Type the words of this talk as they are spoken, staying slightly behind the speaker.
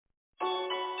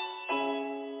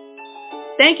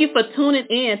Thank you for tuning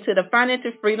in to the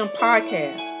Financial Freedom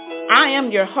Podcast. I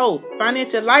am your host,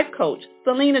 financial life coach,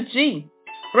 Selena G.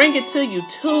 Bringing to you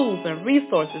tools and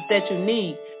resources that you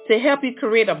need to help you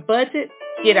create a budget,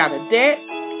 get out of debt,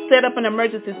 set up an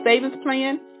emergency savings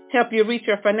plan, help you reach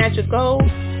your financial goals,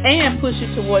 and push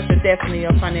you towards your destiny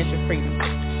of financial freedom.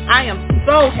 I am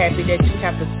so happy that you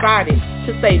have decided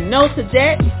to say no to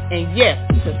debt and yes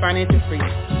to financial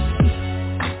freedom.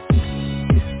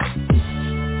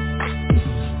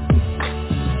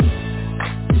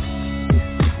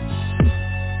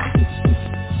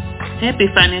 Happy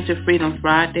Financial Freedom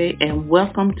Friday and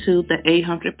welcome to the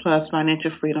 800 Plus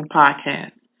Financial Freedom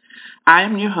Podcast. I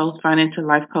am your host, financial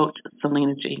life coach,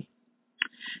 Selena G.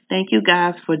 Thank you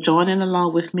guys for joining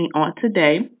along with me on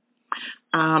today.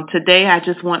 Today I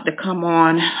just want to come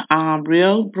on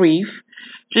real brief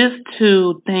just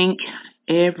to thank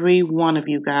every one of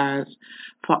you guys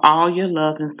for all your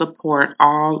love and support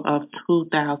all of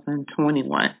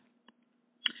 2021.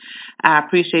 I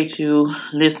appreciate you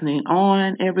listening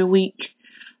on every week,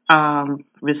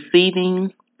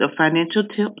 receiving the financial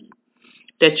tips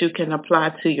that you can apply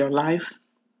to your life.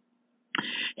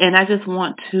 And I just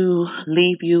want to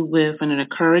leave you with an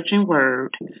encouraging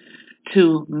word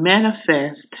to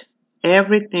manifest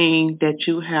everything that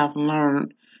you have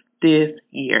learned this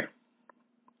year.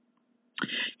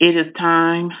 It is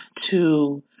time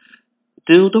to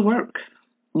do the work.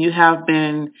 You have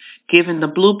been given the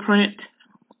blueprint.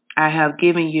 I have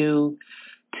given you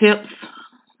tips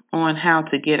on how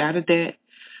to get out of debt,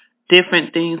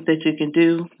 different things that you can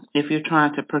do if you're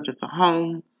trying to purchase a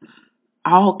home.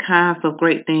 All kinds of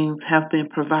great things have been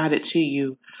provided to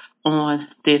you on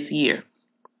this year.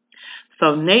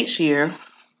 So next year,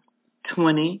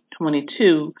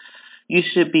 2022, you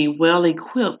should be well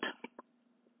equipped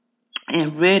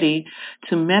and ready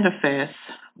to manifest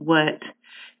what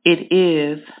it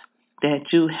is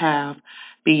that you have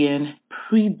been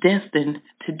predestined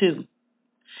to do.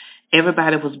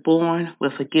 Everybody was born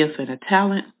with a gift and a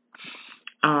talent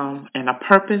and a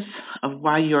purpose of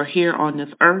why you're here on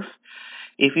this earth.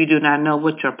 If you do not know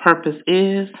what your purpose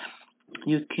is,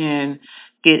 you can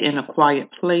get in a quiet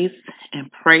place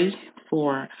and pray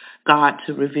for God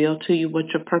to reveal to you what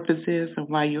your purpose is and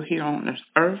why you're here on this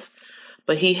earth.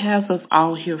 But He has us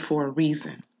all here for a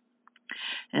reason.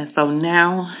 And so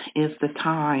now is the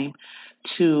time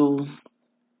to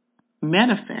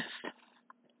manifest.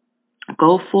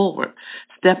 Go forward.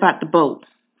 Step out the boat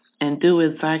and do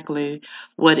exactly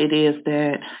what it is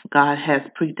that God has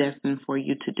predestined for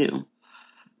you to do.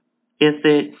 Is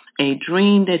it a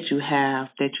dream that you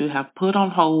have put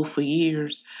on hold for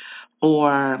years,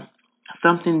 or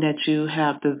something that you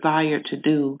have desired to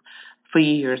do for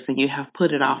years and you have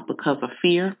put it off because of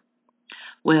fear?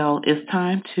 Well, it's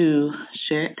time to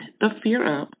shut the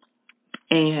fear up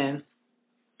and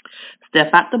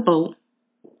step out the boat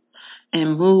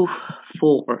and move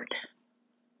forward.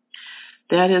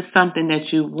 That is something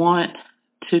that you want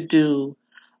to do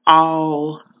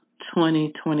all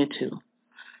 2022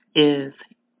 is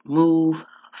move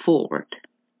forward.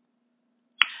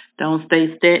 Don't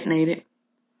stay stagnated,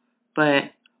 but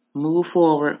move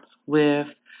forward with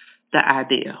the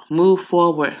idea. Move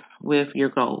forward with your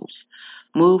goals.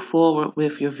 Move forward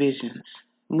with your visions.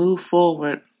 Move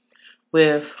forward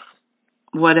with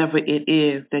whatever it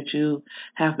is that you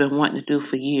have been wanting to do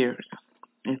for years.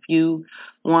 If you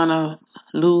want to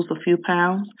lose a few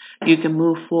pounds, you can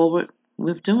move forward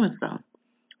with doing so.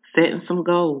 Setting some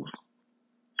goals.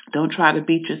 Don't try to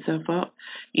beat yourself up,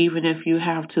 even if you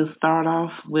have to start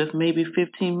off with maybe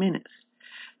 15 minutes.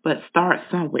 But start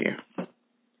somewhere.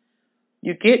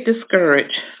 You get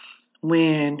discouraged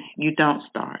when you don't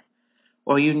start,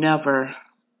 or you never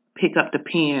pick up the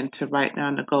pen to write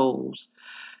down the goals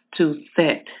to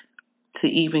set to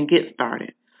even get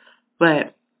started.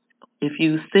 But if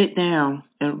you sit down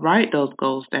and write those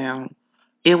goals down,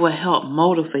 it will help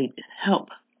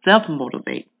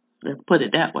self-motivate. Let's put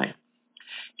it that way.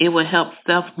 It will help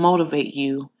self-motivate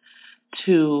you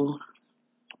to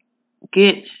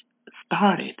get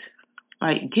started.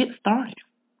 Get started.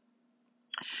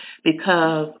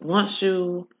 Because once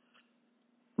you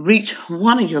reach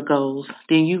one of your goals,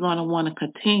 then you're going to want to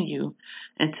continue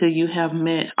until you have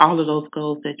met all of those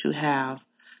goals that you have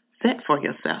set for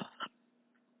yourself.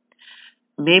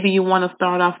 Maybe you want to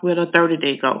start off with a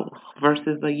 30-day goal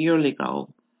versus a yearly goal.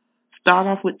 Start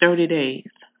off with 30 days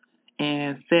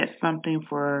and set something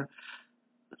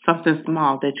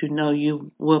small that you know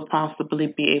you will possibly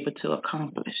be able to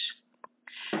accomplish.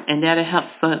 And that'll help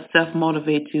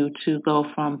self-motivate you to go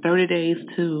from 30 days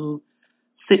to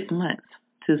 6 months,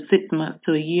 to 6 months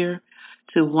to a year,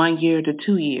 to 1 year to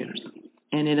 2 years.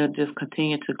 And it'll just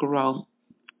continue to grow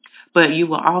but you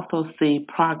will also see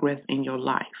progress in your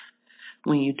life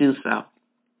when you do so.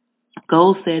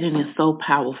 Goal setting is so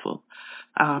powerful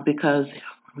because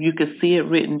you can see it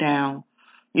written down.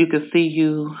 You can see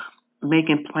you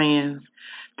making plans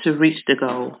to reach the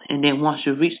goal. And then once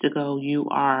you reach the goal, you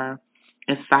are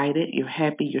excited, you're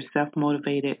happy, you're self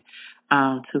motivated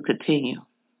to continue,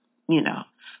 you know,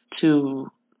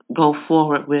 to go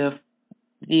forward with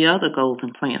the other goals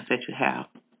and plans that you have.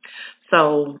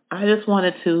 So I just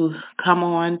wanted to come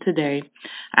on today.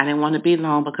 I didn't want to be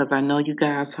long because I know you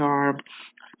guys are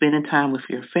spending time with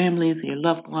your families, your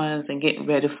loved ones, and getting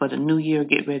ready for the new year,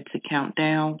 get ready to count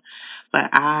down. But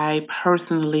I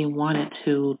personally wanted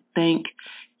to thank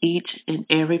each and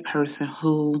every person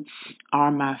who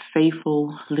are my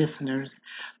faithful listeners,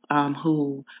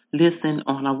 who listen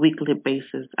on a weekly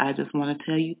basis. I just want to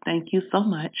tell you thank you so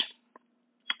much.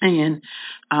 And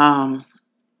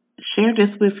share this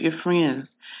with your friends,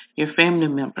 your family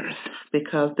members,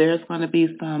 because there's going to be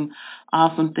some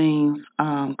awesome things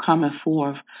coming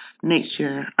forth next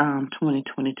year,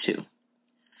 2022.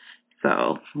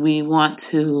 So we want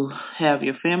to have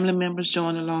your family members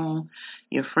join along,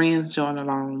 your friends join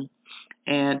along,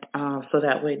 and so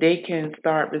that way they can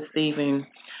start receiving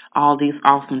all these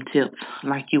awesome tips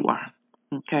like you are.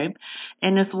 Okay,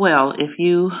 and as well, if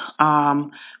you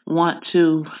want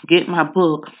to get my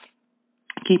book,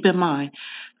 keep in mind,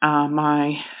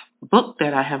 my book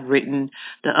that I have written,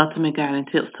 The Ultimate Guide and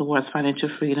Tips Towards Financial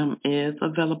Freedom, is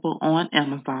available on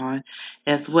Amazon,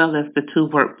 as well as the 2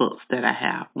 workbooks that I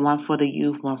have, one for the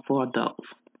youth, one for adults.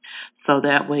 So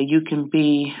that way you can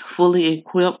be fully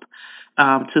equipped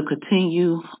to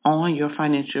continue on your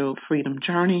financial freedom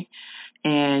journey,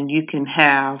 and you can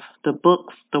have the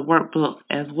books, the workbook,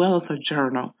 as well as a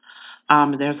journal.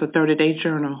 There's a 30-day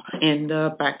journal in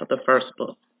the back of the first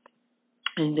book.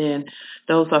 And then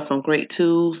those are some great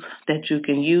tools that you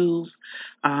can use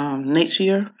next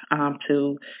year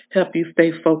to help you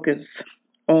stay focused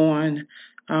on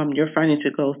your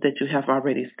financial goals that you have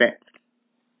already set.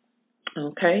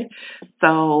 Okay,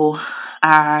 so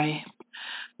I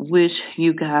wish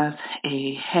you guys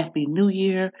a happy new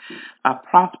year, a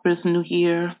prosperous new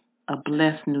year, a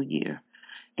blessed new year.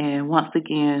 And once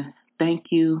again, thank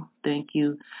you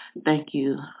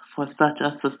for such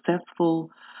a successful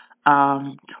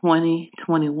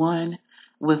 2021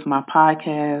 with my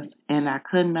podcast, and I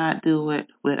could not do it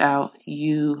without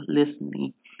you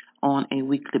listening on a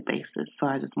weekly basis. So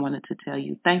I just wanted to tell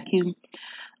you thank you.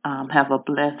 Have a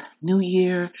blessed new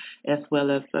year as well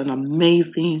as an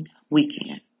amazing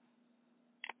weekend.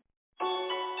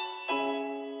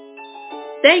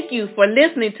 Thank you for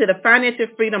listening to the Financial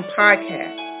Freedom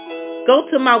Podcast. Go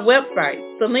to my website,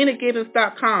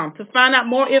 SelenaGibbons.com, to find out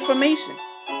more information.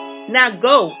 Now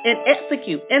go and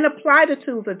execute and apply the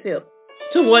tools and tips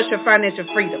towards your financial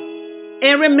freedom.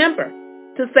 And remember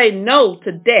to say no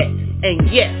to debt and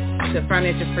yes to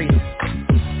financial freedom.